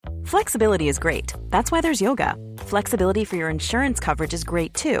Flexibility is great. That's why there's yoga. Flexibility for your insurance coverage is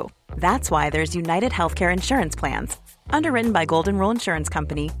great too. That's why there's United Healthcare Insurance Plans. Underwritten by Golden Rule Insurance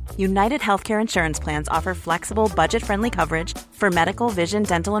Company, United Healthcare Insurance Plans offer flexible, budget-friendly coverage for medical, vision,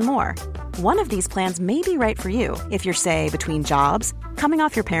 dental, and more. One of these plans may be right for you if you're, say, between jobs, coming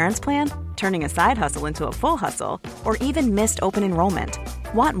off your parents' plan, turning a side hustle into a full hustle, or even missed open enrollment.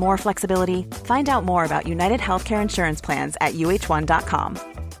 Want more flexibility? Find out more about United Healthcare Insurance Plans at uh1.com.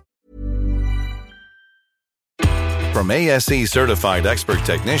 From ASE certified expert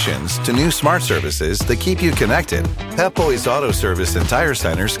technicians to new smart services that keep you connected, Pep Boys Auto Service and Tire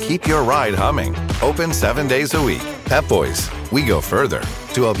Centers keep your ride humming. Open 7 days a week. Pep Boys, we go further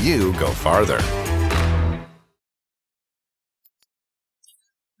to help you go farther.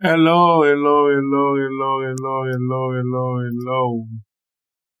 Hello.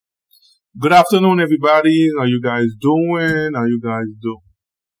 Good afternoon, everybody. How you guys doing?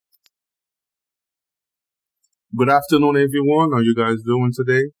 Good afternoon, everyone. How you guys doing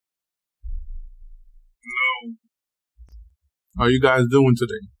today? Hello. How you guys doing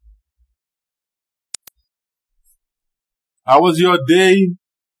today? How was your day?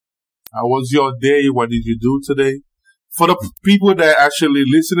 What did you do today? For the people that are actually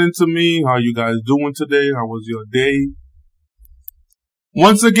listening to me, how you guys doing today? How was your day?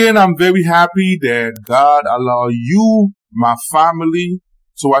 Once again, I'm very happy that God allowed you, my family,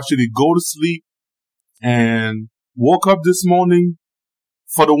 to actually go to sleep and woke up this morning.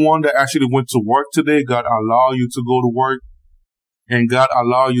 For the one that actually went to work today, God allowed you to go to work and God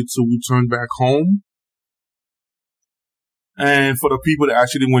allowed you to return back home. And for the people that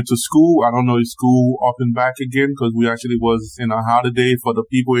actually went to school, I don't know if school up and back again because we actually was in a holiday. For the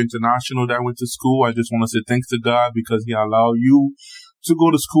people international that went to school, I just want to say thanks to God because He allowed you to go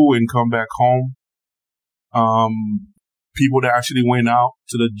to school and come back home. People that actually went out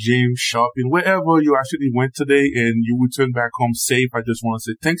to the gym, shopping, wherever you actually went today and you returned back home safe, I just want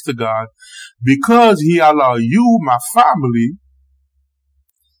to say thanks to God because He allowed you, my family,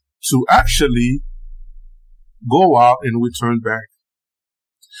 to actually go out and return back.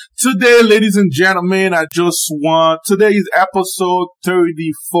 Today, ladies and gentlemen, today is episode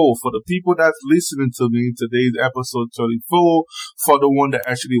 34. For the people that's listening to me, today is episode 34. For the one that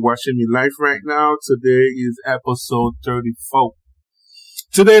actually watching me live right now, today is episode 34.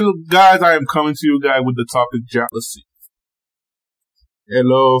 Today, guys, I am coming to you guys with the topic jealousy.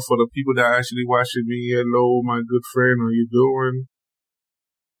 Hello, for the people that are actually watching me, hello, my good friend, how you doing?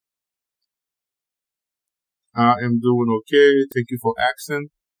 I am doing okay. Thank you for asking.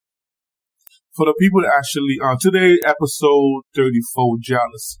 For the people that actually, today, episode 34,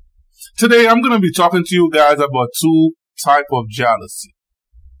 jealousy. Today, I'm going to be talking to you guys about two types of jealousy.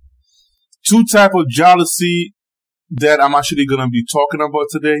 Two types of jealousy that I'm actually going to be talking about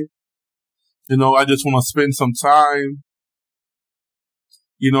today. I just want to spend some time,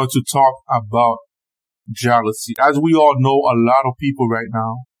 to talk about jealousy. As we all know, a lot of people right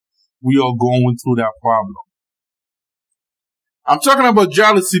now, we are going through that problem. I'm talking about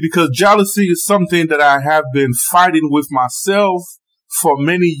jealousy because jealousy is something that I have been fighting with myself for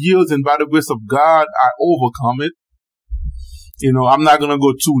many years, and by the grace of God, I overcome it. I'm not going to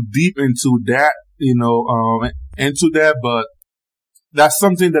go too deep into that, but that's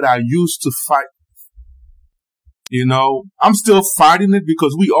something that I used to fight. I'm still fighting it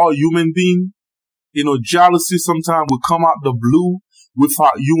because we are human beings. Jealousy sometimes will come out the blue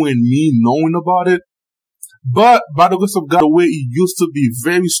without you and me knowing about it. But by the grace of God, the way it used to be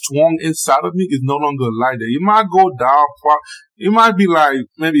very strong inside of me is no longer like that. It might go down. It might be like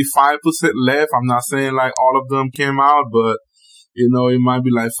maybe 5% left. I'm not saying like all of them came out, but, it might be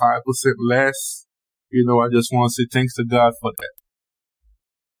like 5% less. I just want to say thanks to God for that.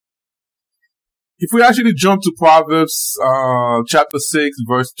 If we actually jump to Proverbs, chapter 6,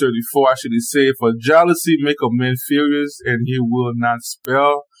 verse 34, actually say, "For jealousy make a man furious, and he will not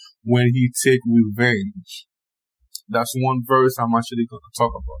spare when he take revenge." That's one verse I'm actually going to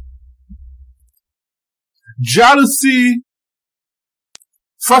talk about. Jealousy.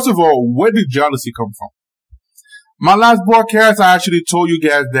 First of all, where did jealousy come from? My last broadcast, I actually told you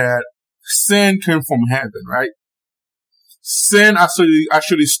guys that sin came from heaven, right? Sin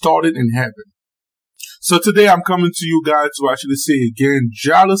actually started in heaven. So today I'm coming to you guys to actually say again,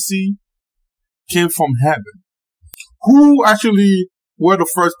 jealousy came from heaven. Who actually were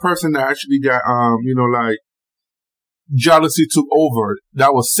the first person that actually got, jealousy took over?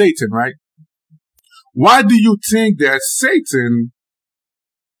 That was Satan, right? Why do you think that Satan,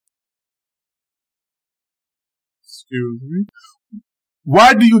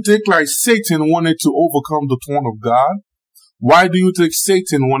 why do you think like Satan wanted to overcome the throne of God? Why do you think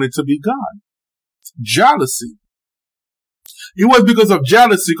Satan wanted to be God? Jealousy. It was because of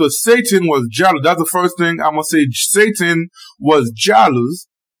jealousy, because Satan was jealous. That's the first thing I'm going to say. Satan was jealous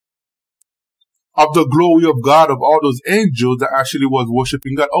of the glory of God, of all those angels that actually was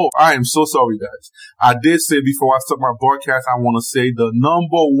worshiping God. Oh, I am so sorry, guys. I did say before I start my broadcast, I want to say the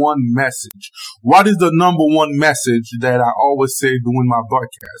number one message. What is the number one message that I always say during my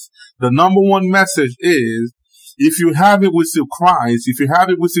broadcast? The number one message is, if you haven't received Christ, if you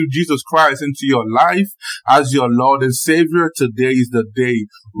haven't received Jesus Christ into your life as your Lord and Savior, today is the day.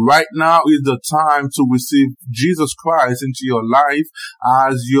 Right now is the time to receive Jesus Christ into your life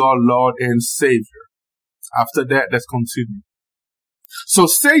as your Lord and Savior. After that, let's continue. So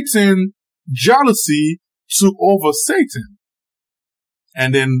Satan, jealousy took over Satan.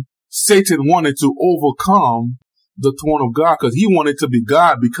 And then Satan wanted to overcome the throne of God because he wanted to be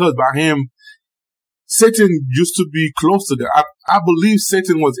God, because by him, Satan used to be close to God. I believe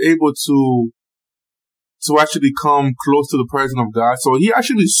Satan was able to actually come close to the presence of God. So he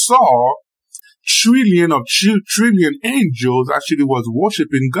actually saw trillion angels actually was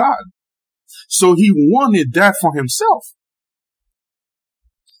worshiping God. So he wanted that for himself.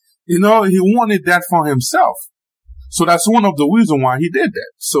 He wanted that for himself. So that's one of the reasons why he did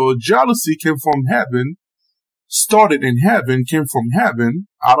that. So jealousy came from heaven, started in heaven, came from heaven.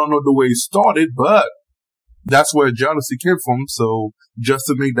 I don't know the way it started, but that's where jealousy came from. So just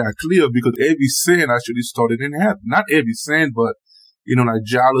to make that clear, because every sin actually started in heaven. Not every sin, but, like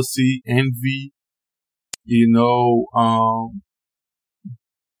jealousy, envy,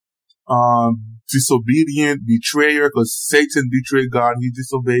 disobedient, betrayer, because Satan betrayed God. He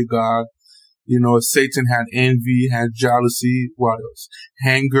disobeyed God. Satan had envy, had jealousy. What else?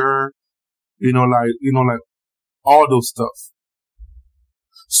 Anger, like all those stuff.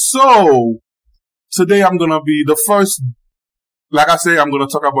 So today I'm going to be the first, like I say, I'm going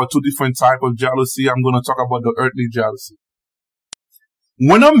to talk about two different types of jealousy. I'm going to talk about the earthly jealousy.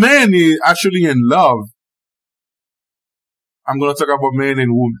 When a man is actually in love, I'm going to talk about men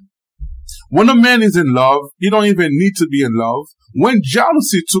and women. When a man is in love, he don't even need to be in love. When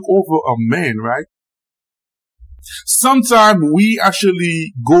jealousy took over a man, right? Sometimes we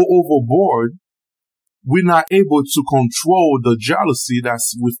actually go overboard. We're not able to control the jealousy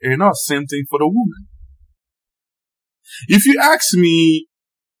that's within us. Same thing for the woman. If you ask me,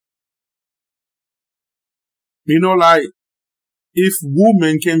 if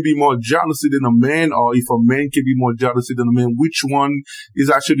women can be more jealousy than a man, or if a man can be more jealousy than a man, which one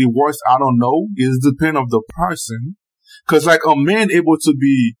is actually worse? I don't know. It depends on the person. Cause like a man able to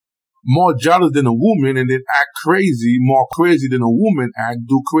be more jealous than a woman and then act crazy, more crazy than a woman act,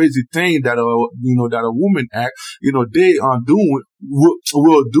 do crazy things that a woman act, they are doing,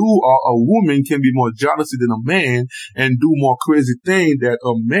 will do, or a woman can be more jealousy than a man and do more crazy things that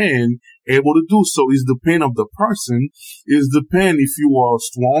a man able to do. So it's depend of the person. It's depend if you are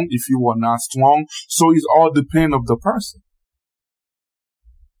strong, if you are not strong. So it's all depend of the person.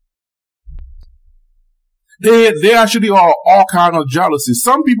 They actually are all kind of jealousy.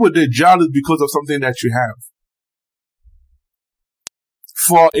 Some people, they're jealous because of something that you have.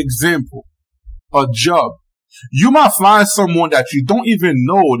 For example, a job. You might find someone that you don't even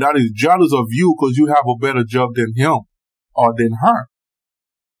know that is jealous of you because you have a better job than him or than her.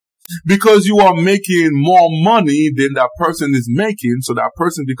 Because you are making more money than that person is making, so that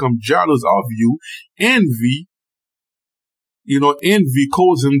person becomes jealous of you. Envy. Envy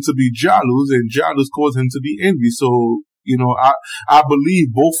causes him to be jealous, and jealous causes him to be envy. So, I believe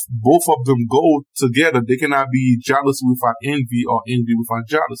both of them go together. They cannot be jealous without envy or envy without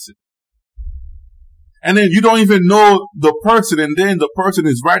jealousy. And then you don't even know the person, and then the person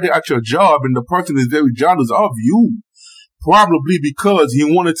is right there at your job, and the person is very jealous of you. Probably because he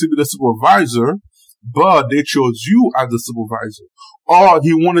wanted to be the supervisor, but they chose you as the supervisor. Or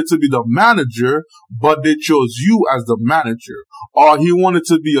he wanted to be the manager, but they chose you as the manager. Or he wanted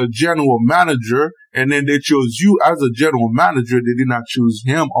to be a general manager, and then they chose you as a general manager. They did not choose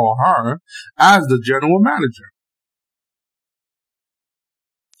him or her as the general manager.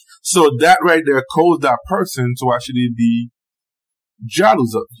 So that right there caused that person to actually be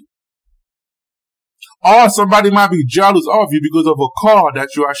jealous of you. Or somebody might be jealous of you because of a car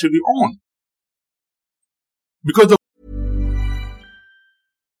that you actually own. Because of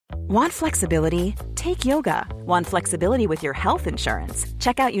Want flexibility? Take yoga. Want flexibility with your health insurance?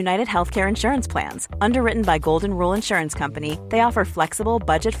 Check out United Healthcare Insurance Plans. Underwritten by Golden Rule Insurance Company, they offer flexible,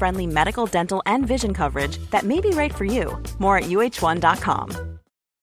 budget-friendly medical, dental, and vision coverage that may be right for you. More at UH1.com.